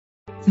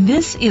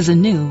This is a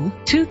new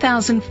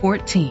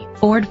 2014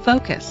 Ford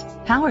Focus,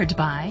 powered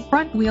by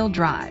front-wheel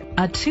drive,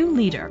 a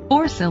 2-liter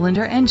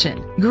 4-cylinder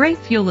engine. Great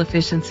fuel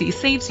efficiency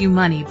saves you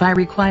money by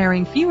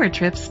requiring fewer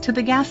trips to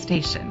the gas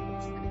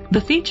station. The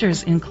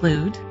features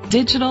include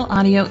digital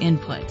audio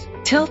input,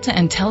 tilt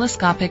and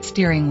telescopic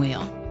steering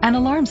wheel, an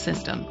alarm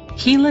system,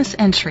 keyless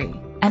entry,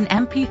 an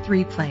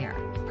MP3 player,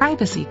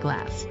 privacy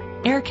glass,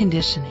 air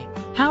conditioning,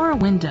 power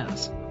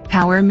windows,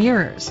 power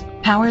mirrors,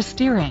 power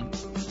steering.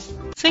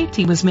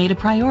 Safety was made a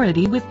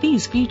priority with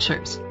these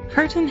features: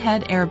 curtain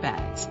head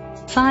airbags,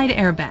 side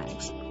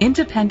airbags,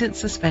 independent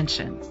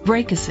suspension,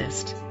 brake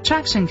assist,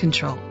 traction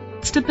control,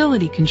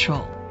 stability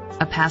control,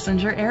 a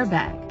passenger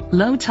airbag,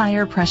 low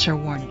tire pressure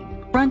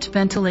warning, front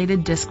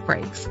ventilated disc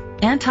brakes,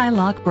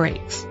 anti-lock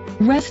brakes.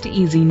 Rest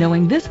easy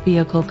knowing this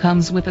vehicle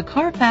comes with a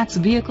Carfax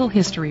Vehicle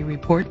History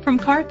Report from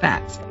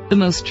Carfax, the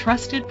most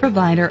trusted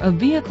provider of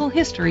vehicle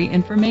history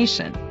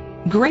information.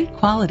 Great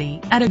quality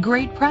at a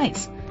great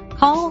price.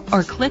 Call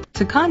or click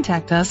to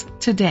contact us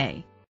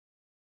today.